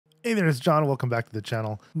Hey there, it's John. Welcome back to the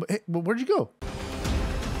channel. Hey, where'd you go?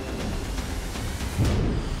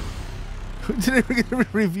 Today we're going to be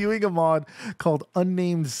reviewing a mod called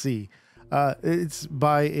Unnamed Sea. It's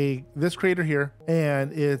by this creator here,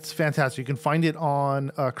 and it's fantastic. You can find it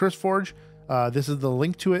on CurseForge. This is the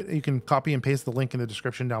link to it. You can copy and paste the link in the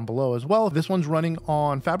description down below as well. This one's running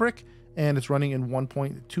on Fabric, and it's running in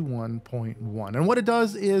 1.21.1. And what it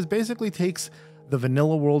does is basically takes the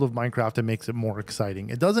vanilla world of Minecraft and makes it more exciting.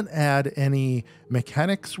 It doesn't add any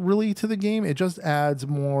mechanics really to the game. It just adds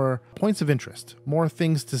more points of interest, more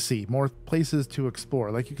things to see, more places to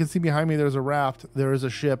explore. Like you can see behind me, there's a raft, there is a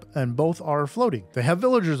ship, and both are floating. They have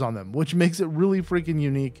villagers on them, which makes it really freaking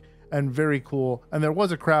unique and very cool. And there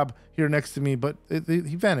was a crab here next to me, but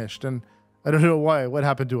he vanished, and I don't know why, what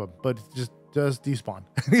happened to him, but it just despawned.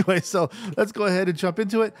 Anyway, so let's go ahead and jump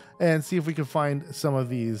into it and see if we can find some of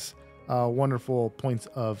these wonderful points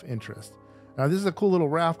of interest. Now this is a cool little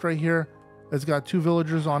raft right here. It's got 2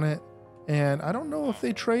 villagers on it, and I don't know if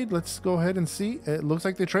they trade. Let's go ahead and see. It looks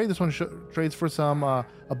like they trade. This one trades for some a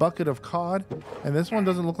bucket of cod, and this one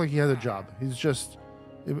doesn't look like he has a job. He's just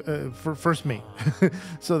for first mate.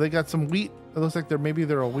 So they got some wheat. It looks like they're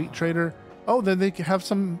a wheat trader. Oh, then they have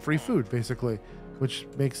some free food basically, which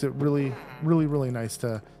makes it really nice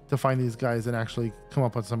to find these guys and actually come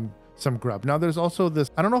up with some grub. Now there's also this,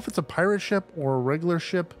 I don't know if it's a pirate ship or a regular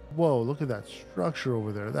ship. Whoa, look at that structure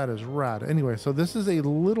over there. That is rad. Anyway, so this is a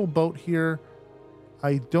little boat here.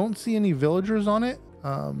 I don't see any villagers on it.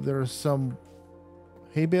 There's some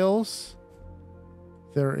hay bales.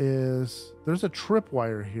 There's a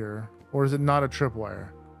tripwire here. Or is it not a tripwire?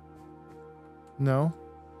 No,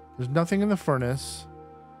 there's nothing in the furnace.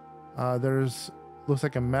 Looks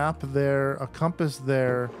like a map there, a compass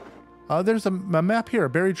there. There's a map here, a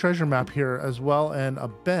buried treasure map here as well, and a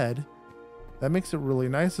bed. That makes it really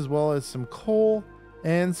nice, as well as some coal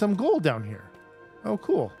and some gold down here. Oh,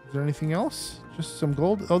 cool. Is there anything else? Just some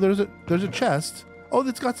gold? Oh, there's a chest. Oh,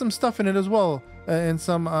 it's got some stuff in it as well, and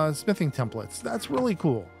some smithing templates. That's really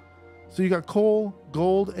cool. So you got coal,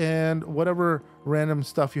 gold, and whatever random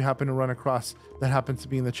stuff you happen to run across that happens to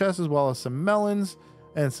be in the chest, as well as some melons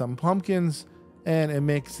and some pumpkins, and it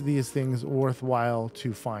makes these things worthwhile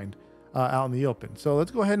to find out in the open. So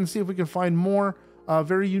let's go ahead and see if we can find more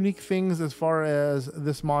very unique things as far as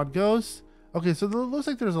this mod goes. Okay, so it looks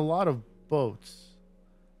like there's a lot of boats.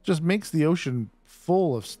 Just makes the ocean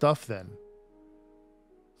full of stuff then.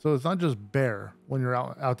 So it's not just bare when you're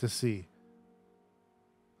out to sea.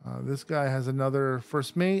 This guy has another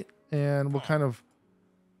first mate, and what kind of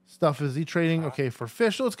stuff is he trading? Okay, for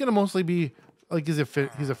fish. So it's gonna mostly be like he's a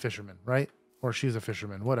fisherman, right? Or she's a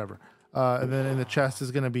fisherman, whatever. And then in the chest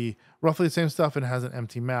is going to be roughly the same stuff, and has an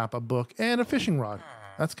empty map, a book, and a fishing rod.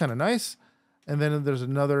 That's kind of nice. And then there's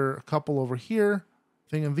another couple over here.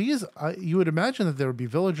 And these, you would imagine that there would be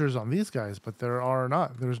villagers on these guys, but there are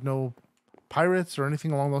not. There's no pirates or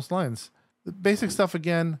anything along those lines. The basic stuff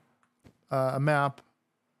again, a map,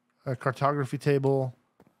 a cartography table,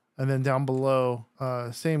 and then down below,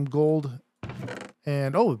 same gold.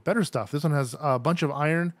 And oh, better stuff. This one has a bunch of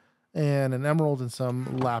iron and an emerald and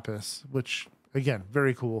some lapis, which again,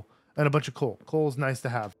 very cool. And a bunch of coal. Coal is nice to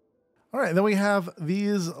have. All right, then we have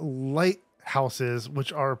these lighthouses,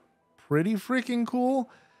 which are pretty freaking cool.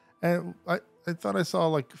 And I thought I saw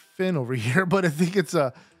like Finn over here, but I think it's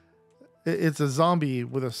a zombie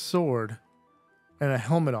with a sword and a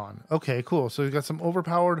helmet on. Okay, cool. So we've got some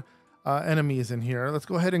overpowered enemies in here. Let's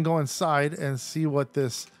go ahead and go inside and see what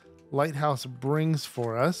this lighthouse brings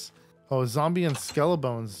for us. Oh, zombie and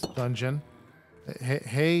skelebones dungeon.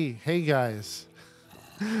 Hey guys.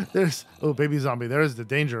 Baby zombie. There's the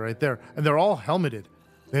danger right there. And they're all helmeted.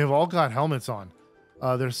 They've all got helmets on.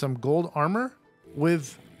 There's some gold armor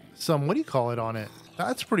with some, what do you call it on it?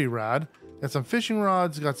 That's pretty rad. Got some fishing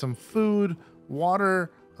rods, got some food,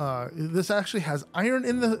 water. This actually has iron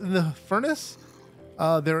in the furnace.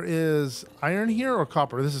 There is iron here, or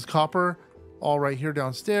copper. This is copper. All right here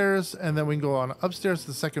downstairs, and then we can go on upstairs to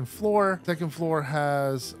the second floor. Second floor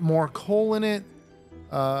has more coal in it.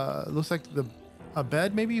 Looks like a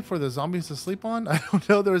bed maybe for the zombies to sleep on. I don't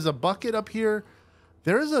know. There's a bucket up here.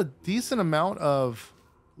 There's a decent amount of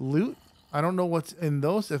loot. I don't know what's in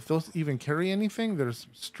those, if those even carry anything. There's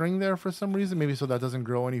string there for some reason, maybe so that doesn't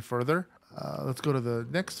grow any further. Let's go to the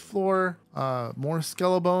next floor. More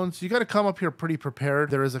skelebones. You got to come up here pretty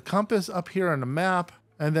prepared. There is a compass up here on the map.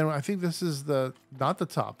 And then I think this is not the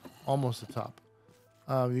top, almost the top.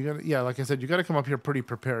 Yeah, like I said, you got to come up here pretty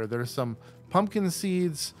prepared. There's some pumpkin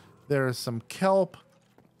seeds. There's some kelp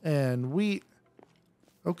and wheat.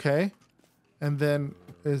 Okay. And then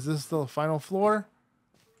is this the final floor?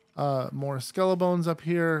 More skelebones up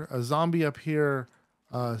here, a zombie up here,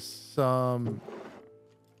 some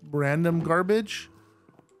random garbage.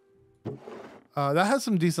 That has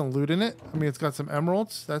some decent loot in it. I mean, it's got some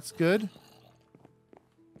emeralds. That's good.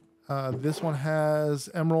 This one has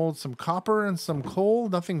emeralds, some copper, and some coal.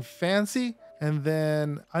 Nothing fancy. And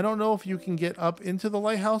then I don't know if you can get up into the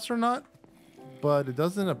lighthouse or not, but it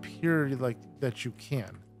doesn't appear like that you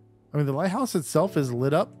can. I mean, the lighthouse itself is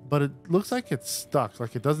lit up, but it looks like it's stuck.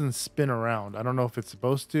 Like it doesn't spin around. I don't know if it's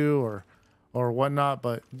supposed to or whatnot,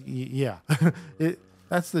 but yeah,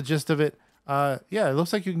 that's the gist of it. Yeah, it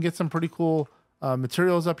looks like you can get some pretty cool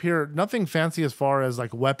materials up here. Nothing fancy as far as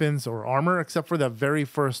like weapons or armor, except for that very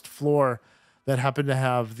first floor that happened to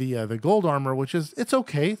have the gold armor, which is, it's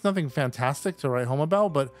okay. It's nothing fantastic to write home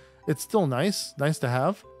about, but it's still nice to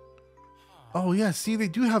have. Oh yeah, see, they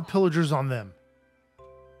do have pillagers on them.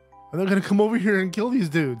 And they're gonna come over here and kill these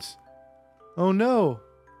dudes. Oh no.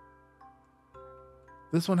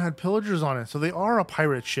 This one had pillagers on it, so they are a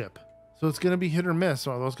pirate ship. So it's gonna be hit or miss.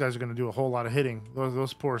 Oh, those guys are gonna do a whole lot of hitting.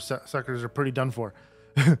 Those poor suckers are pretty done for.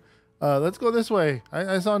 Let's go this way.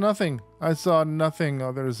 I saw nothing. I saw nothing.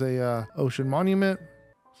 Oh, there's a ocean monument.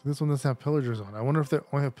 So this one doesn't have pillagers on. I wonder if they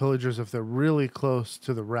only have pillagers if they're really close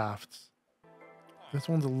to the rafts. This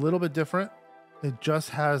one's a little bit different. It just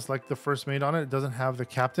has like the first mate on it. It doesn't have the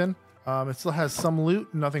captain. It still has some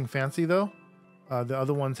loot, nothing fancy though. The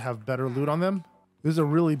other ones have better loot on them. There's a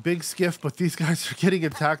really big skiff, but these guys are getting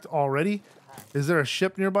attacked already. Is there a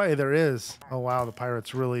ship nearby? There is. Oh wow, the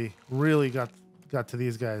pirates really got to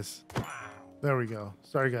these guys. There we go.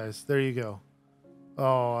 Sorry guys, there you go.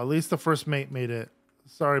 Oh, at least the first mate made it.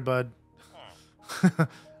 Sorry, bud.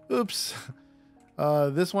 Oops.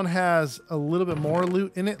 This one has a little bit more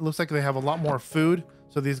loot in it. Looks like they have a lot more food,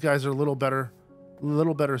 so these guys are a little better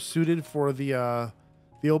suited for the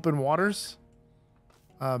open waters.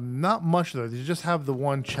 Not much though. They just have the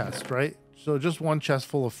one chest, right? So just one chest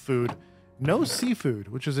full of food, no seafood,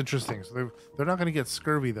 which is interesting. So they're not going to get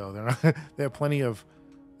scurvy though. They're not. They have plenty of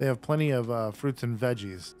fruits and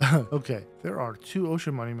veggies. Okay, there are 2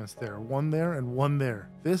 ocean monuments there, one there and one there.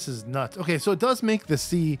 This is nuts. Okay, so it does make the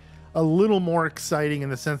sea a little more exciting in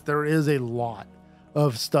the sense there is a lot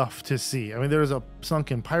of stuff to see. I mean, there's a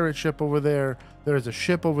sunken pirate ship over there. There's a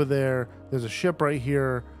ship over there. There's a ship right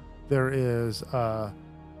here. There is a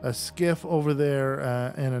skiff over there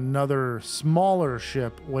and another smaller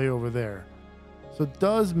ship way over there. So it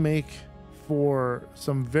does make for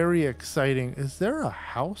some very exciting. Is there a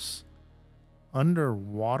house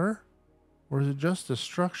underwater, or is it just a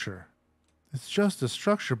structure? It's just a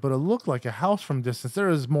structure, but it looked like a house from distance. There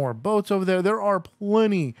is more boats over there. There are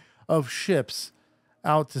plenty of ships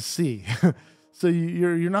out to sea. So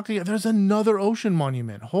you're not gonna get, there's another ocean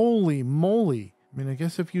monument. Holy moly. I mean, I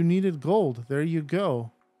guess if you needed gold, there you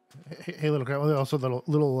go. Hey little crab. Well, also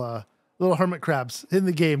little hermit crabs in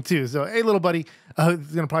the game too. So hey little buddy,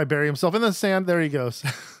 he's gonna probably bury himself in the sand. There he goes.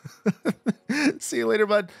 See you later,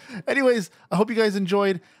 bud. Anyways, I hope you guys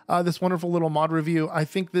enjoyed this wonderful little mod review. I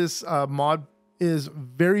think this mod is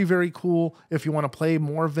very, very cool if you want to play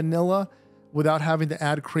more vanilla without having to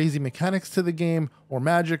add crazy mechanics to the game or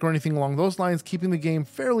magic or anything along those lines, keeping the game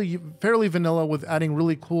fairly vanilla with adding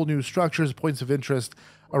really cool new structures, points of interest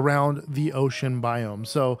around the ocean biome.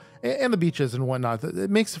 So, and the beaches and whatnot. It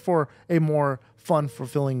makes for a more fun,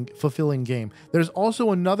 fulfilling game. There's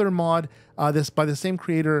also another mod this by the same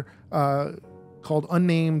creator called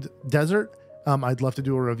Unnamed Desert. I'd love to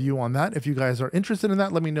do a review on that. If you guys are interested in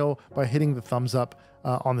that, let me know by hitting the thumbs up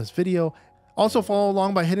on this video. Also follow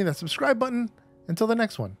along by hitting that subscribe button. Until the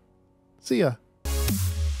next one. See ya.